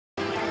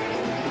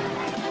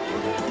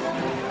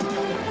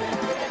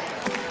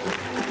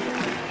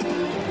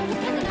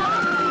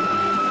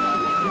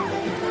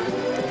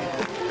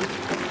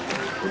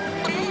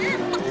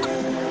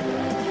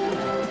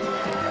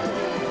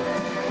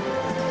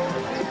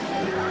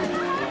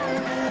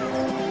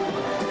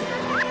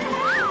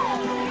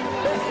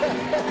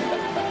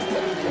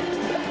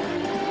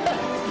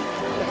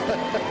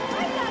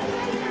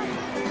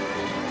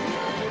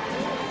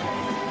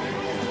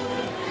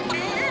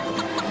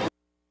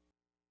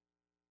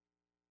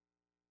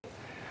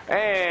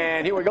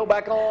And here we go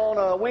back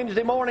on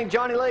Wednesday morning.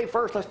 Johnny Lee,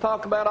 first let's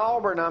talk about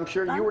Auburn. I'm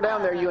sure you were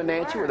down there. You and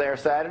Nancy were there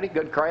Saturday.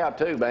 Good crowd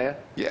too, man.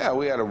 Yeah,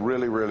 we had a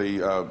really, really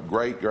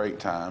great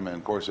time. And,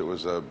 of course, it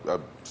was a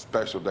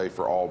special day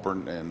for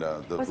Auburn. And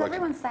was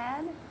everyone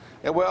sad?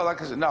 Yeah, well,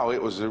 like I said, no,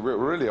 it was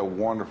really a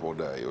wonderful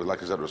day. It was,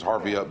 like I said, it was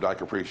Harvey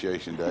Updike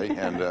Appreciation Day.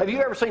 And have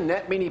you ever seen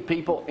that many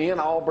people in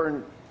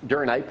Auburn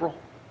during April?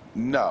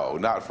 No,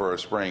 not for a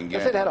spring game.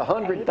 I said it had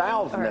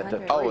 100,000 at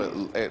the.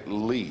 Oh, at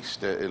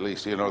least.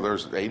 You know,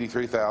 there's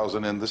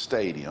 83,000 in the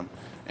stadium,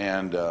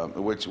 and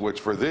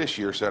which for this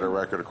year set a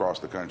record across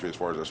the country as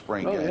far as a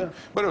spring game. Yeah.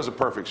 But it was a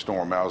perfect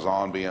storm. I was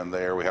on being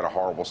there. We had a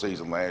horrible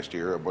season last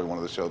year. Everybody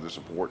wanted to show their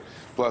support.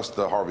 Plus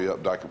the Harvey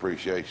Updike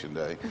Appreciation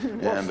Day,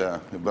 and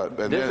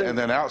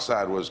then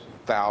outside was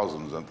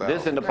thousands and thousands.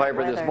 This in the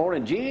paper this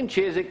morning. Gene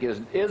Chizik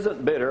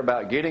isn't bitter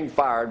about getting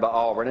fired by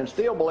Auburn and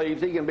still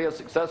believes he can be a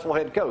successful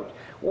head coach.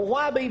 Well,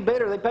 why be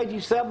bitter? They paid you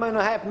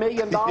 $7.5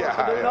 million to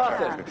do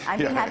nothing. I'd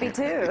be happy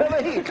too.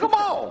 I mean, come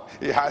on.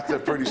 Yeah, it's a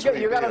pretty sweet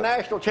You got deal. a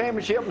national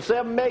championship and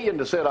 $7 million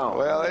to sit on.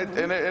 Well,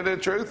 and the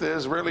truth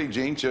is, really,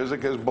 Gene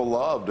Chizik is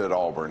beloved at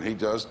Auburn. He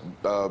just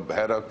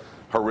had a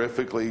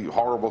horrifically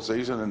horrible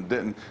season and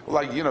didn't,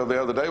 like, you know,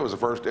 the other day was the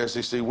first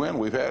SEC win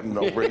we've had in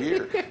over a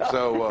year.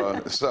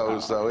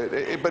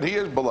 But he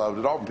is beloved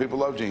at Auburn. People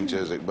love Gene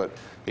Chizik, but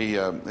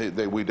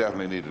we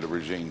definitely needed a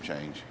regime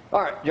change.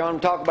 All right, John,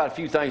 talk about a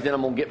few things, then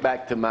I'm going to get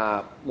back to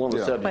one of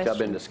the subjects I've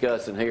been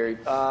discussing here.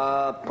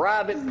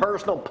 Private,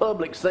 personal,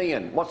 public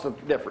sin. What's the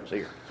difference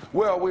here?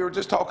 Well, we were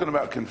just talking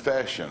about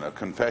confession, a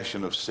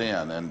confession of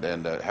sin,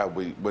 and how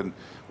when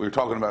we were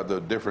talking about the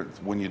difference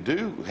when you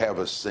do have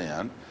a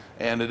sin,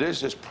 and it is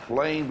just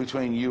plain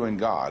between you and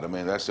God. I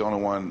mean, that's the only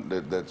one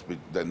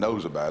that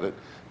knows about it.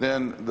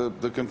 Then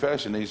the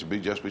confession needs to be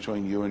just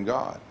between you and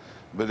God.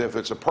 But if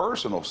it's a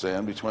personal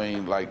sin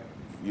between, like,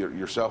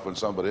 yourself and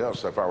somebody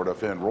else, if I were to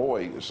offend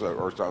Roy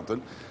or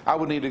something, I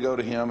would need to go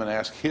to him and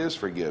ask his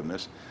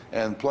forgiveness,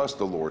 and plus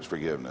the Lord's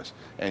forgiveness.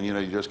 And, you know,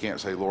 you just can't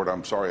say, Lord,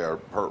 I'm sorry I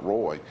hurt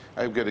Roy.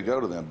 I've got to go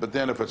to them. But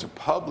then if it's a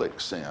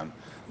public sin,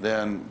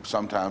 then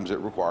sometimes it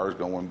requires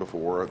going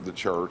before the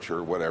church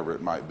or whatever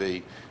it might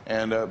be.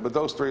 And but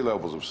those three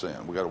levels of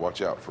sin, we got to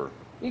watch out for.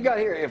 You got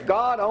here, if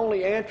God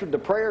only answered the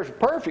prayers of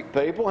perfect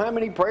people, how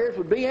many prayers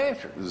would be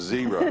answered?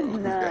 Zero.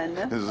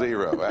 None.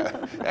 Zero.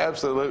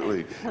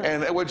 Absolutely.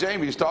 And what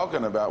Jamie's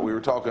talking about, we were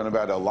talking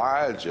about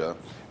Elijah,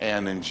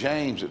 and in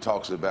James it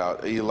talks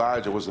about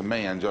Elijah was a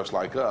man just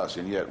like us,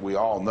 and yet we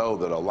all know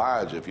that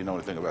Elijah, if you know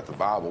anything about the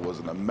Bible, was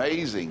an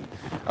amazing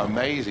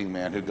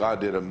man who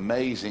God did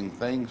amazing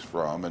things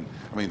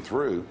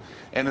through.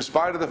 And in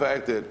spite of the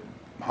fact that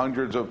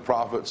hundreds of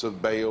prophets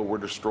of Baal were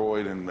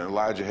destroyed, and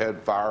Elijah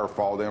had fire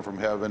fall down from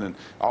heaven, and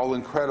all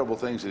incredible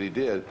things that he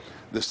did.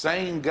 The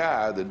same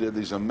guy that did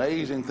these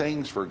amazing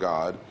things for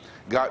God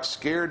got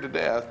scared to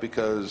death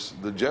because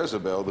the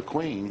Jezebel, the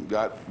queen,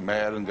 got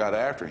mad and got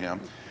after him.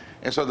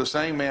 And so the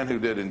same man who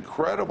did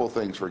incredible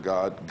things for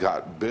God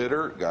got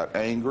bitter, got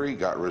angry,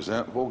 got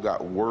resentful,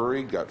 got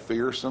worried, got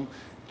fearsome,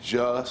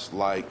 just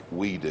like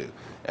we do.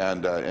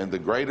 And the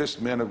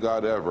greatest men of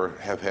God ever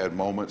have had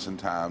moments and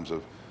times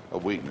of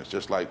weakness,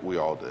 just like we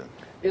all do.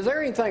 Is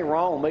there anything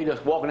wrong with me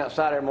just walking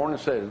outside every morning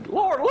and saying,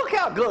 Lord, look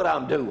how good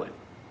I'm doing?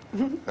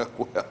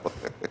 Well,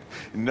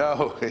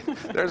 no,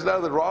 there's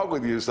nothing wrong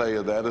with you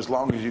saying that as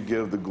long as you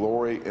give the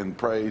glory and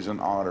praise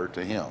and honor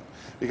to him.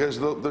 Because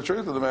the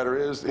truth of the matter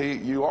is,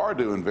 you are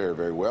doing very,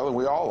 very well, and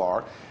we all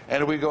are.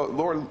 And we go,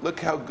 Lord, look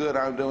how good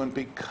I'm doing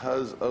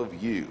because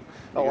of you.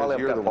 Oh, I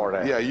left that part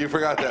out. Yeah, you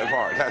forgot that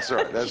part. That's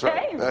right. That's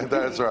right.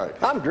 That's right.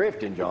 I'm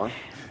drifting, John.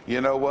 You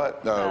know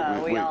what?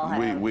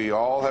 We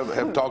all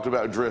have talked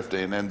about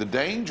drifting and the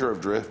danger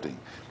of drifting.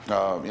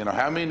 You know,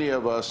 how many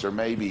of us are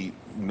maybe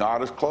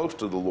not as close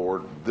to the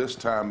Lord this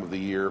time of the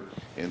year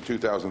in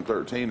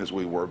 2013 as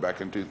we were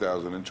back in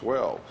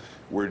 2012?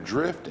 We're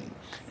drifting.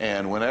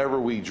 And whenever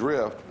we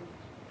drift,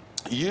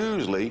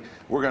 usually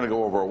we're going to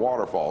go over a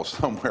waterfall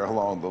somewhere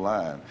along the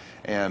line.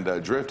 And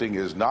drifting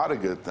is not a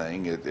good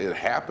thing. It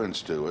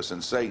happens to us,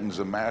 and Satan's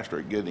a master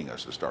at getting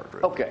us to start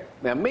drifting. Okay.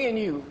 Now, me and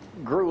you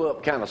grew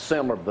up kind of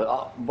similar, but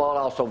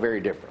also very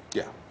different.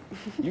 Yeah.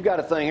 You got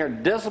a thing here.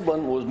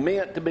 Discipline was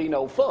meant to be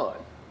no fun.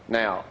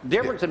 Now,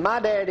 difference in my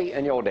daddy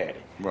and your daddy.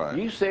 Right.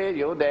 You said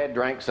your dad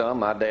drank some,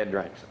 my dad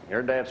drank some.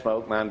 Your dad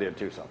smoked, mine did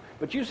too some.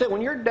 But you said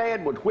when your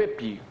dad would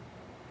whip you,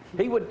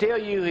 he would tell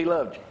you he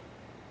loved you.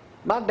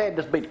 My dad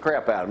just beat the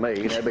crap out of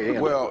me. That'd be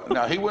him. Well,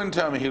 now, he wouldn't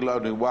tell me he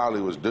loved me while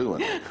he was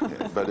doing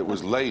it, but it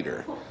was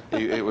later.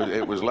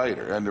 It was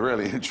later, and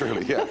really,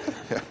 truly, yeah.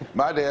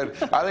 My dad,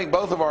 I think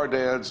both of our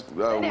dads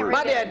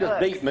my dad just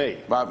beat me.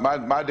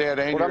 My dad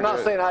and But I'm not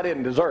saying I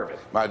didn't deserve it.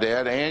 My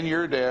dad and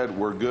your dad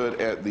were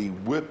good at the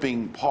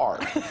whipping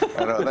part.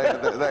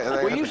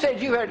 Well, you said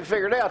you had to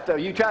figure it out, though.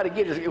 You try to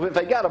get, if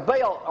they got a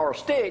belt or a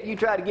stick, you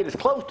try to get as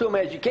close to them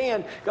as you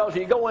can, because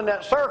you go in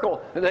that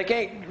circle, and they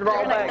can't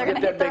draw back and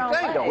get that big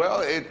thing, don't Well,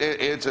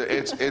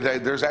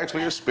 there's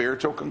actually a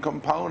spiritual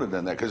component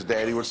in that, because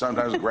Daddy would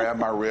sometimes grab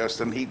my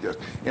wrist, and he just,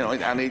 you know,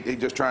 he's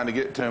just trying to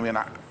get to me, and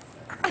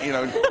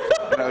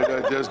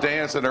just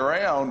dancing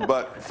around.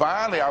 But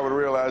finally, I would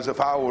realize if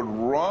I would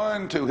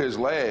run to his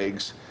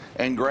legs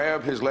and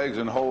grab his legs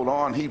and hold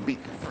on, he'd be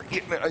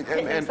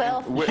whipping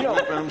himself.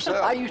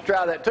 I used to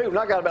try that too. When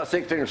I got about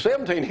 16 or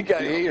 17, he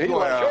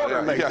was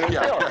shorter than me.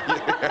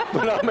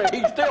 But I mean,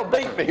 he still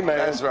beat me, man.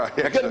 That's right.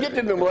 I couldn't get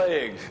to them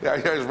legs. Yeah,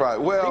 that's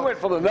right. Well, he went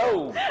for the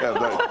nose.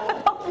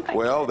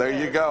 Well, there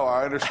you go.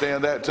 I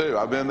understand that too.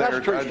 I've been there.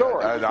 That's a true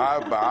story.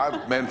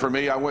 And for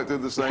me, I went through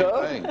the same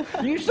thing.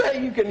 You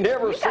say you can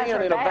never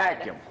sin in a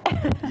vacuum.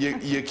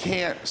 You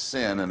can't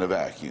sin in a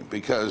vacuum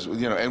because,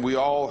 and we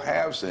all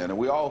have sinned, and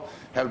we all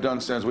have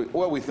done sins.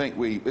 We think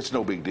it's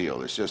no big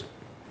deal. It's just a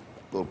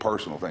little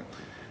personal thing.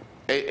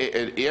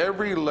 At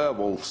every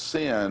level,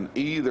 sin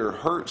either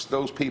hurts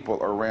those people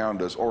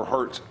around us or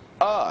hurts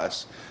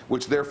us,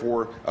 which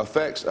therefore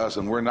affects us,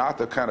 and we're not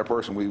the kind of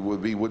person we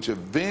would be, which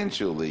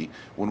eventually,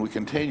 when we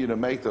continue to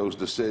make those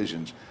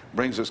decisions,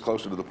 brings us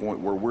closer to the point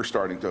where we're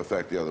starting to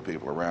affect the other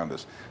people around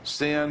us.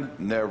 Sin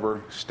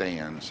never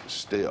stands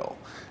still.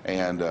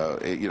 And,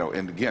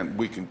 and again,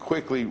 we can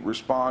quickly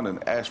respond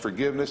and ask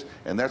forgiveness,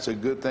 and that's a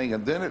good thing,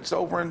 and then it's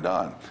over and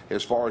done.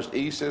 As far as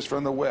east is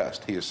from the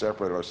west, he has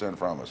separated our sin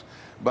from us.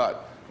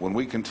 But when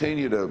we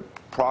continue to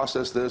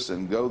process this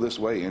and go this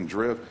way and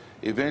drift,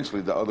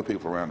 eventually the other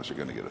people around us are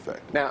going to get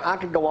affected. Now, I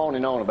could go on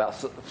and on about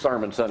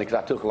Sermon Sunday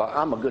because I took a lot.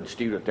 I'm a good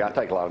student there. I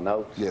take a lot of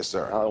notes. Yes,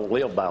 sir. I don't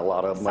live by a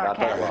lot of them, but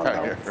I take a lot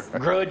of notes.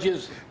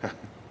 Grudges.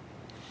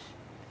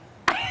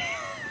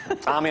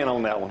 I'm in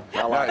on that one.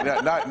 I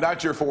like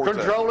not your forte.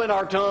 Controlling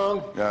our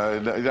tongue.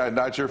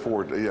 Not your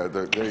forte. Yeah,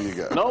 there you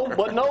go. No,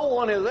 but no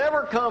one has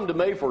ever come to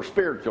me for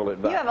spiritual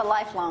advice. You have a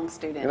lifelong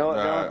student. You know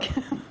what,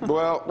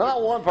 well,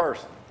 not one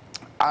person.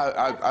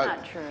 That's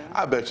not true.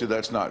 I bet you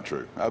that's not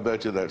true. I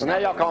bet you that's now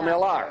not y'all call me a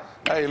liar.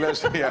 Hey,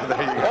 listen, yeah, there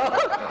you go.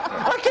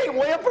 I can't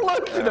win for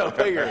losing up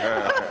here.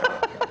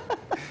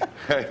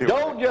 Anyway.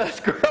 Don't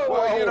just grow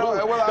old.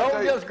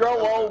 Don't just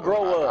grow old,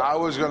 grow up. I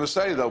was going to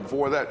say, though,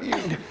 before that,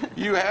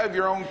 you have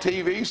your own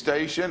TV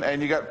station,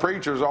 and you got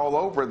preachers all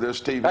over this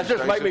TV station. That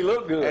just make me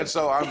look good. And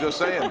so I'm just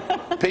saying,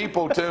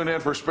 people tune in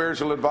for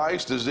spiritual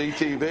advice to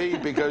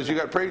ZTV because you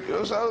got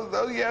preachers.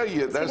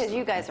 Because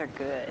you guys are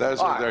good.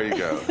 There you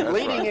go. That's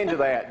Leading right. into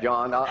that,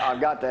 John, I've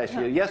got to ask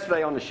you.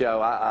 Yesterday on the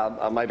show,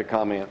 I made a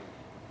comment.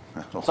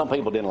 Some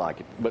people didn't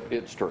like it, but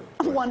it's true.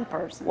 One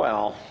person.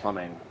 Well, I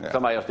mean,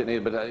 somebody else didn't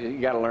either, but you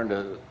got to learn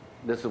to,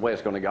 this is the way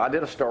it's going to go. I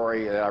did a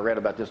story, I read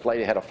about this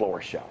lady had a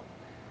florist show.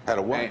 Had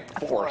a what? A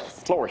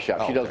florist. Florist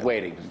show. She does okay.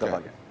 weddings and stuff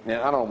like that.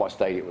 Now, I don't know what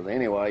state it was.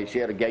 Anyway, she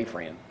had a gay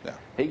friend. Yeah.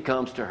 He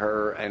comes to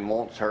her and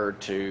wants her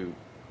to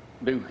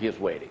do his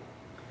wedding.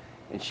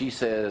 And she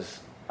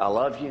says, I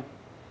love you,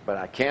 but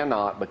I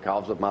cannot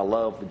because of my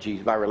love for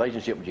Jesus, my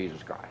relationship with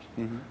Jesus Christ.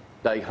 Mm-hmm.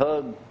 They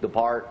hug the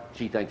part,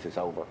 she thinks it's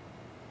over.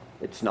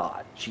 It's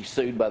not. She's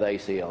sued by the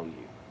ACLU.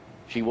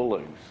 She will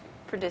lose.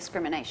 For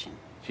discrimination.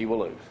 She will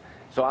lose.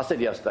 So I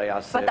said yesterday,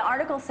 But the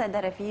article said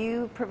that if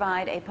you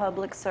provide a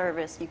public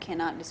service, you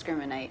cannot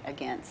discriminate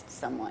against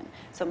someone.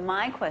 So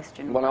my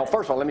question Well, now,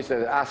 first of all, let me say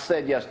that. I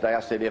said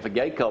yesterday, if a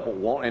gay couple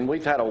want, and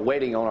we've had a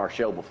wedding on our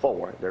show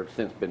before. They've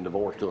since been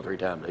divorced 2 or 3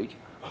 times each.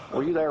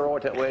 Were you there, Roy,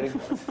 at that wedding?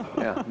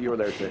 Yeah, you were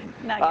there too.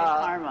 Not good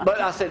karma.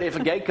 But I said, if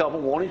a gay couple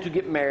wanted to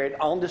get married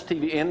on this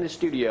TV, in this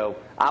studio,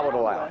 I would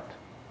allow it.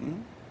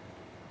 Mm-hmm.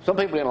 Some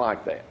people didn't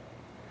like that.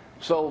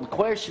 So the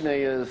question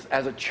is,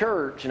 as a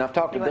church, and I've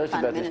talked to Dusty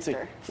about this too,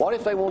 what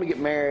if they want to get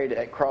married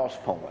at Cross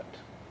Point?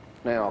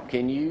 Now,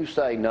 can you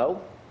say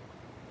no?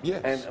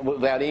 Yes. And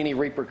without any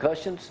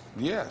repercussions?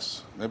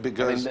 Yes,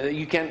 because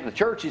you can't. The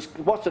churches.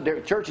 What's the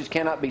difference? Churches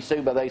cannot be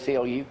sued by the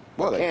ACLU.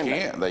 Well,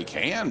 they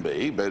can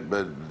be, but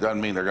doesn't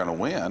mean they're going to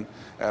win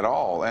at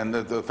all. And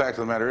the fact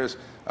of the matter is,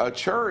 a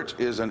church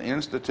is an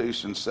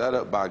institution set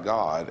up by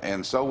God,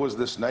 and so was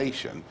this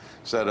nation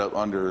set up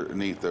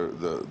underneath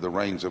the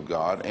reigns of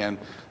God. And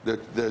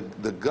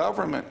the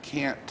government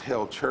can't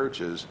tell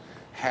churches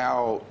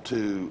how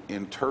to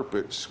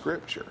interpret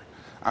Scripture.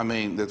 I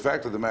mean, the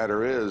fact of the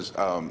matter is,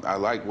 I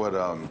like what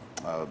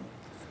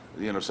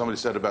somebody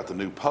said about the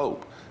new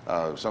Pope.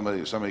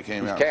 Somebody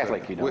came out. He's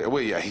Catholic, you know.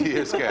 Well, yeah, he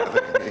is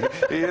Catholic.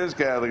 He is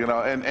Catholic, and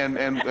all.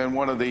 And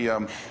one of the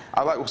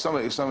I like what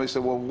somebody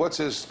said. Well, what's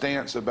his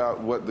stance about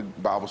what the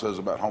Bible says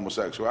about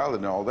homosexuality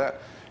and all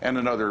that? And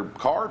another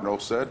cardinal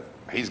said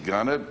he's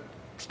gonna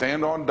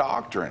stand on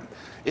doctrine.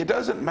 It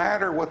doesn't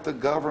matter what the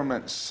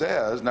government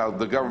says. Now,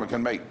 the government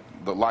can make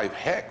the life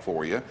heck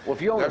for you. Well,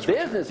 if you own a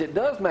business, it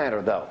does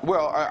matter, though.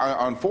 Well,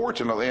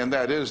 unfortunately, and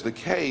that is the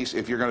case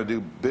if you're going to do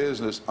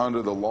business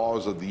under the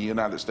laws of the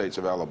United States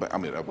of Alabama. I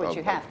mean,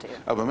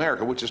 of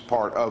America, which is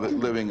part of it.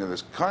 Living in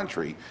this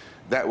country,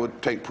 that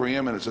would take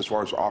preeminence as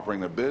far as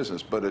operating a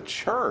business. But a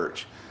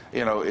church,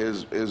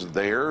 is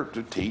there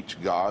to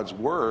teach God's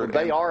word.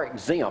 Well, they are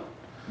exempt.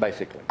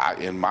 basically.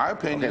 In my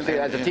opinion, Okay, see,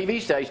 as a TV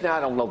station, I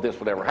don't know if this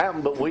would ever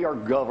happen, but we are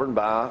governed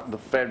by the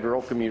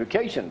Federal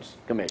Communications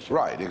Commission.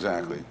 right,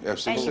 exactly,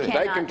 FCC. And you They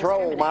cannot control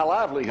discriminate. my Well,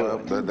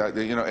 livelihood.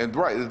 you know, and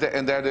right,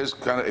 and that is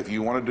kind of, if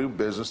you want to do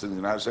business in the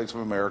United States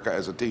of America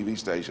as a TV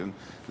station,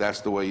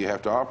 that's the way you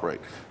have to operate.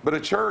 But a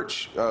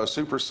church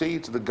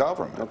supersedes the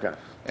government. Okay.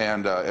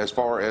 And as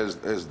far as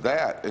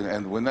that,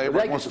 and when they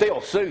Can still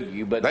sue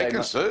you, but they can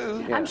must-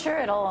 sue. I'm sure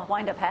it'll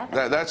wind up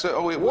happening. That's it.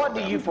 What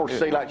do you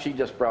foresee, like she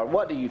just brought,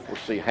 what do you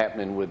foresee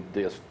happening with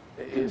this?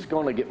 It's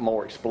going to get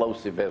more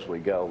explosive as we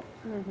go.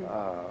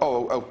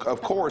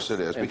 Of course it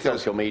is, And because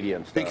social media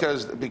and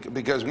stuff.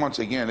 because once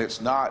again,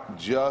 it's not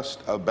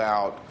just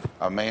about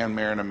a man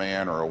marrying a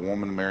man or a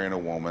woman marrying a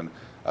woman.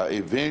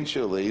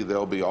 Eventually,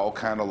 there'll be all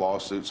kind of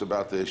lawsuits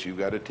about this. You've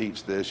got to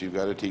teach this. You've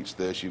got to teach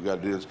this. You've got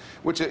to do this.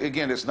 Which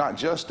again, it's not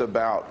just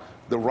about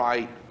the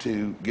right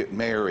to get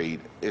married.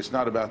 It's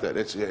not about that.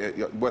 It's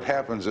what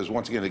happens is,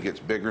 once again, it gets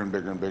bigger and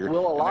bigger and bigger. Well,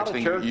 a The lot next of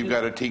thing, churches- you've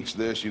got to teach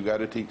this. You've got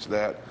to teach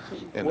that.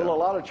 And, Will a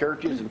lot of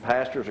churches and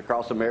pastors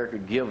across America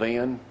give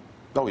in?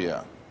 oh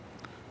yeah,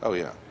 oh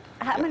yeah.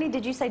 How many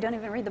did you say don't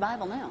even read the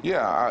Bible now?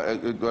 Yeah,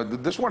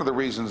 this is one of the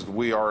reasons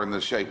we are in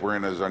the shape we're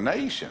in as a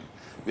nation,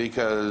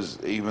 because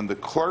even the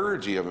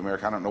clergy of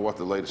America, I don't know what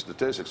the latest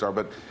statistics are,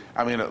 but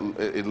I mean,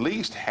 at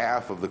least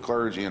half of the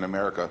clergy in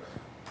America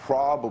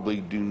probably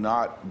do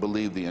not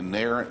believe the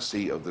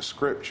inerrancy of the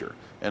Scripture.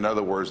 In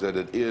other words, that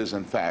it is,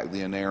 in fact,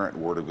 the inerrant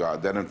Word of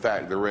God, that, in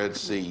fact, the Red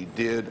Sea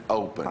did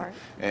open,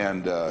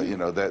 and, you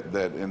know, that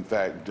in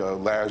fact,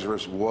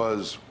 Lazarus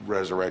was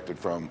resurrected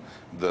from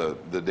the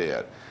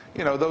dead.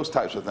 You know, those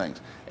types of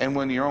things. And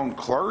when your own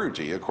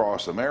clergy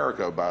across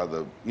America, by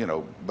the, you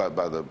know, by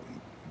the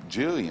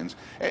jillions,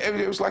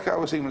 it was like I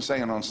was even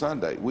saying on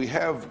Sunday, we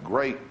have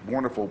great,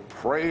 wonderful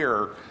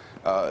prayer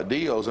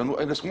deals, and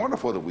it's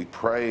wonderful that we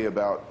pray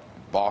about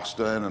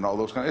Boston and all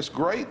those kind of, it's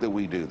great that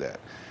we do that.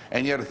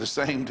 And yet at the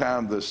same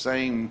time, the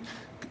same,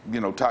 you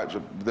know, types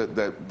of,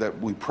 that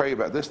we pray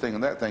about this thing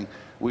and that thing,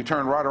 we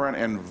turn right around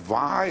and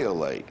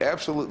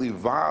absolutely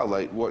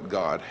violate what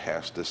God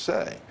has to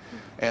say.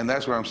 And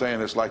that's what I'm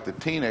saying. It's like the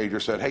teenager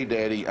said, hey,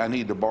 Daddy, I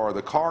need to borrow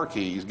the car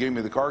keys. Give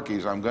me the car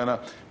keys. I'm going to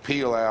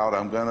peel out.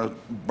 I'm going to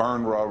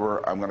burn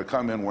rubber. I'm going to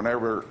come in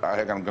whenever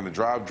I'm going to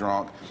drive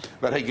drunk.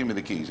 But, hey, give me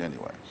the keys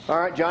anyway.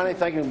 All right, Johnny,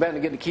 thank you for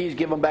getting the keys.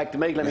 Give them back to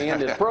me. Let me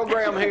end this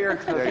program here.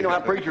 You know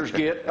how preachers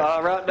get.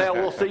 Right now,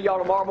 we'll see y'all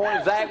tomorrow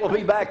morning. Zach will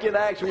be back in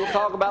action. We'll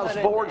talk about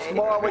sports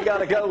tomorrow. We got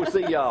to go.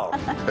 See y'all.